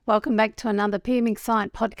Welcome back to another PM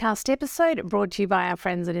Excite podcast episode brought to you by our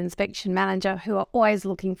friends at Inspection Manager, who are always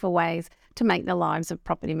looking for ways to make the lives of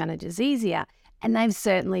property managers easier. And they've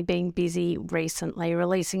certainly been busy recently,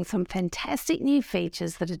 releasing some fantastic new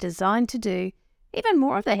features that are designed to do even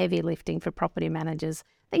more of the heavy lifting for property managers.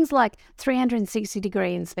 Things like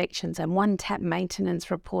 360-degree inspections and one-tap maintenance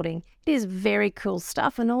reporting. It is very cool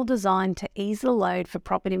stuff and all designed to ease the load for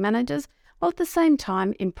property managers while at the same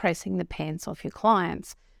time impressing the pants off your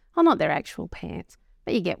clients. Well, not their actual pants,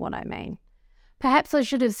 but you get what I mean. Perhaps I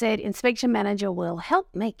should have said Inspection Manager will help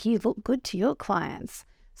make you look good to your clients.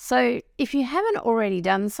 So if you haven't already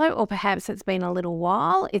done so, or perhaps it's been a little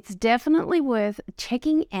while, it's definitely worth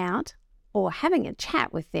checking out or having a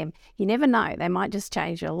chat with them. You never know, they might just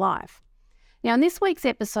change your life. Now, in this week's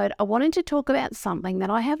episode, I wanted to talk about something that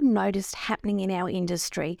I have noticed happening in our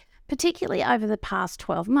industry, particularly over the past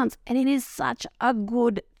 12 months, and it is such a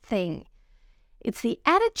good thing. It's the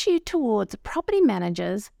attitude towards property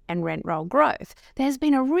managers and rent roll growth. There's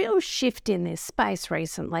been a real shift in this space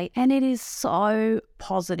recently, and it is so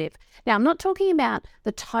positive. Now, I'm not talking about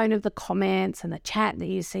the tone of the comments and the chat that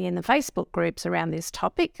you see in the Facebook groups around this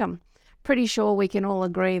topic. I'm pretty sure we can all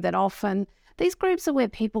agree that often these groups are where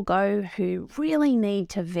people go who really need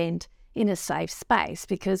to vent in a safe space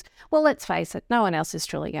because, well, let's face it, no one else is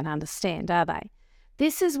truly going to understand, are they?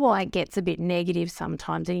 This is why it gets a bit negative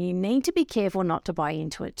sometimes, and you need to be careful not to buy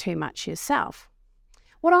into it too much yourself.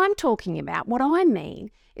 What I'm talking about, what I mean,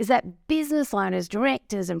 is that business owners,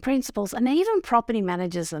 directors and principals, and even property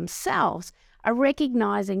managers themselves are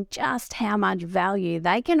recognising just how much value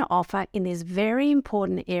they can offer in this very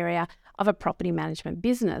important area of a property management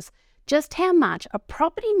business. Just how much a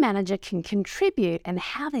property manager can contribute and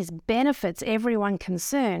how this benefits everyone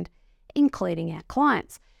concerned, including our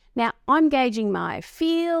clients. Now, I'm gauging my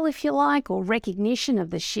feel, if you like, or recognition of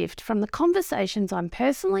the shift from the conversations I'm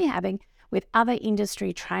personally having with other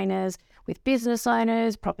industry trainers, with business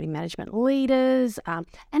owners, property management leaders, and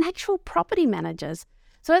actual property managers.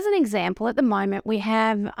 So as an example, at the moment, we've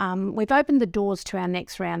opened the doors to our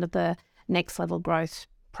next round of the Next Level Growth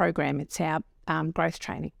program. It's our growth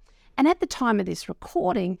training. And at the time of this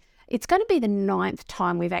recording, it's going to be the 9th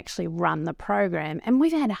time we've actually run the program, and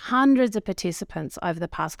we've had hundreds of participants over the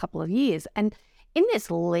past couple of years. And in this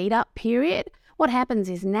lead-up period, what happens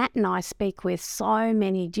is Nat and I speak with so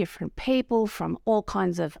many different people from all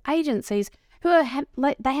kinds of agencies who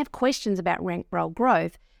they have questions about rent roll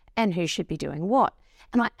growth and who should be doing what.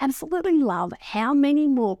 And I absolutely love how many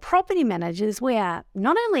more property managers we are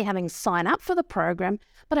not only having sign up for the program,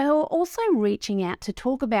 but are also reaching out to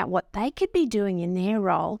talk about what they could be doing in their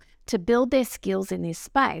role to build their skills in this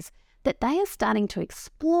space, that they are starting to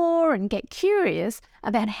explore and get curious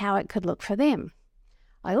about how it could look for them.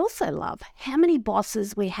 I also love how many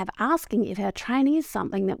bosses we have asking if our training is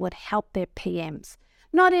something that would help their PMs.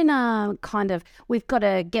 Not in a kind of, we've got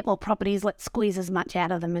to get more properties, let's squeeze as much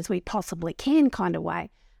out of them as we possibly can kind of way,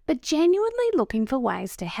 but genuinely looking for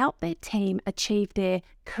ways to help their team achieve their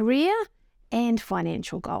career and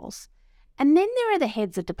financial goals. And then there are the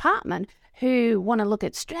heads of department who want to look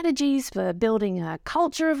at strategies for building a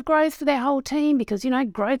culture of growth for their whole team because,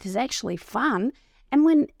 growth is actually fun. And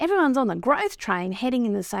when everyone's on the growth train heading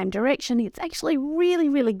in the same direction, it's actually really,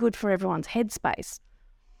 really good for everyone's headspace.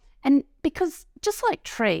 And because just like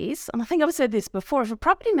trees, and I think I've said this before, if a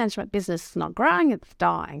property management business is not growing, it's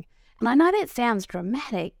dying. And I know that sounds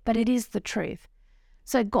dramatic, but it is the truth.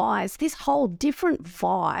 So guys, this whole different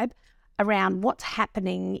vibe around what's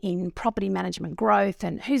happening in property management growth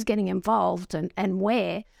and who's getting involved and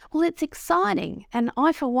where, well, it's exciting. And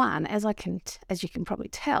I, for one, as you can probably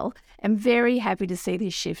tell, am very happy to see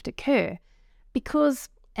this shift occur because,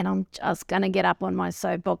 and I'm just going to get up on my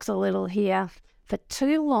soapbox a little here, for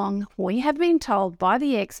too long, we have been told by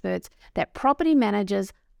the experts that property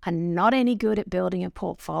managers are not any good at building a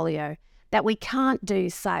portfolio, that we can't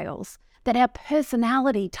do sales, that our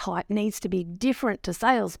personality type needs to be different to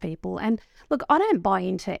salespeople. And look, I don't buy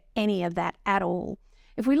into any of that at all.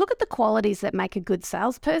 If we look at the qualities that make a good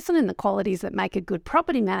salesperson and the qualities that make a good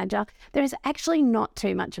property manager, there is actually not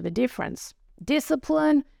too much of a difference.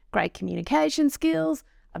 Discipline, great communication skills,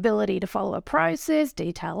 ability to follow a process,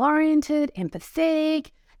 detail-oriented,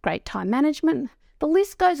 empathetic, great time management. The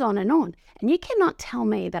list goes on. And you cannot tell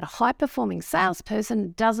me that a high-performing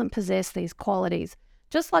salesperson doesn't possess these qualities,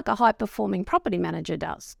 just like a high-performing property manager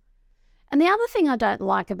does. And the other thing I don't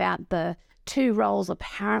like about the two roles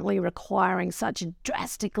apparently requiring such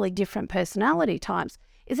drastically different personality types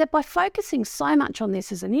is that by focusing so much on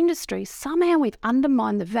this as an industry, somehow we've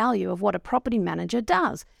undermined the value of what a property manager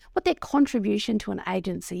does, what their contribution to an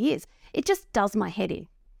agency is. It just does my head in.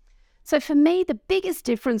 So for me, the biggest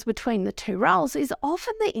difference between the two roles is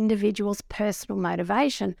often the individual's personal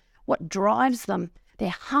motivation, what drives them, their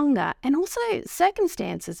hunger, and also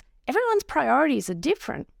circumstances. Everyone's priorities are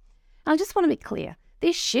different. I just want to be clear.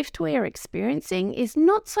 This shift we are experiencing is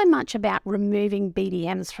not so much about removing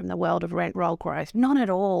BDMs from the world of rent roll growth. Not at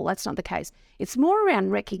all. That's not the case. It's more around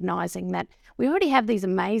recognising that we already have these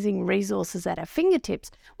amazing resources at our fingertips,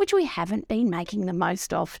 which we haven't been making the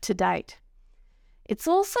most of to date. It's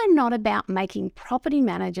also not about making property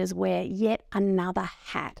managers wear yet another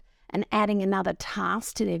hat and adding another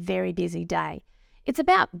task to their very busy day. It's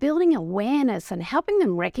about building awareness and helping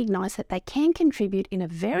them recognise that they can contribute in a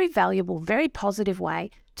very valuable, very positive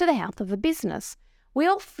way to the health of a business. We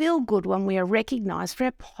all feel good when we are recognised for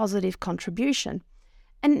a positive contribution.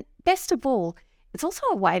 And best of all, it's also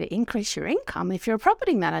a way to increase your income if you're a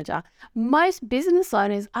property manager. Most business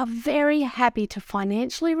owners are very happy to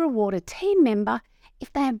financially reward a team member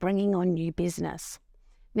if they are bringing on new business.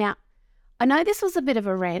 Now, I know this was a bit of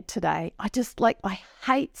a rant today. I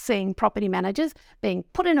hate seeing property managers being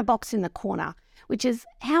put in a box in the corner, which is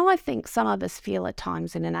how I think some of us feel at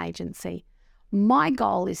times in an agency. My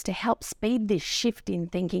goal is to help speed this shift in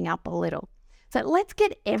thinking up a little. So let's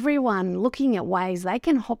get everyone looking at ways they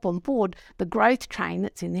can hop on board the growth train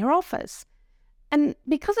that's in their office. And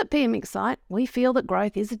because at PM Excite, we feel that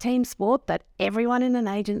growth is a team sport that everyone in an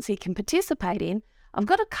agency can participate in, I've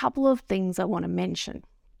got a couple of things I want to mention.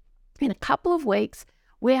 In a couple of weeks,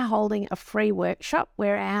 we're holding a free workshop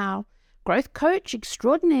where our growth coach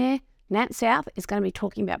extraordinaire, Nat South, is going to be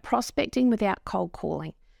talking about prospecting without cold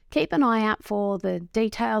calling. Keep an eye out for the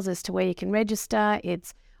details as to where you can register.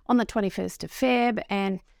 It's on the 21st of Feb,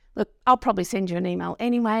 and look, I'll probably send you an email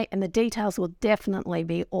anyway, and the details will definitely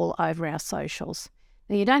be all over our socials.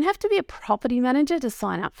 Now, you don't have to be a property manager to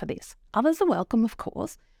sign up for this. Others are welcome, of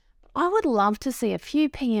course. I would love to see a few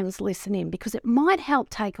PMs listen in because it might help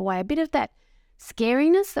take away a bit of that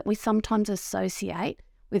scariness that we sometimes associate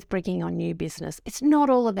with bringing on new business. It's not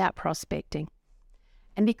all about prospecting.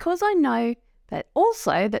 And because I know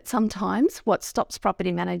that sometimes what stops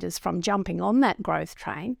property managers from jumping on that growth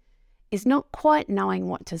train is not quite knowing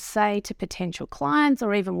what to say to potential clients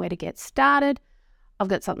or even where to get started, I've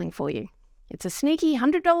got something for you. It's a sneaky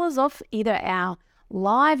 $100 off either our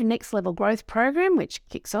live Next Level Growth program, which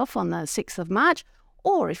kicks off on the 6th of March,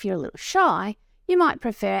 or if you're a little shy, you might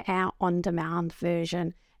prefer our on-demand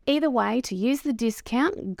version. Either way, to use the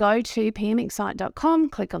discount, go to pmexcite.com,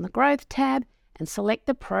 click on the Growth tab, and select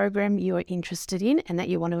the program you are interested in and that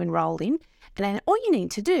you want to enroll in. And then all you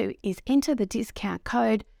need to do is enter the discount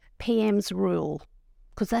code PMSRULE,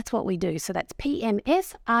 because that's what we do. So that's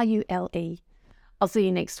PMSRULE. I'll see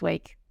you next week.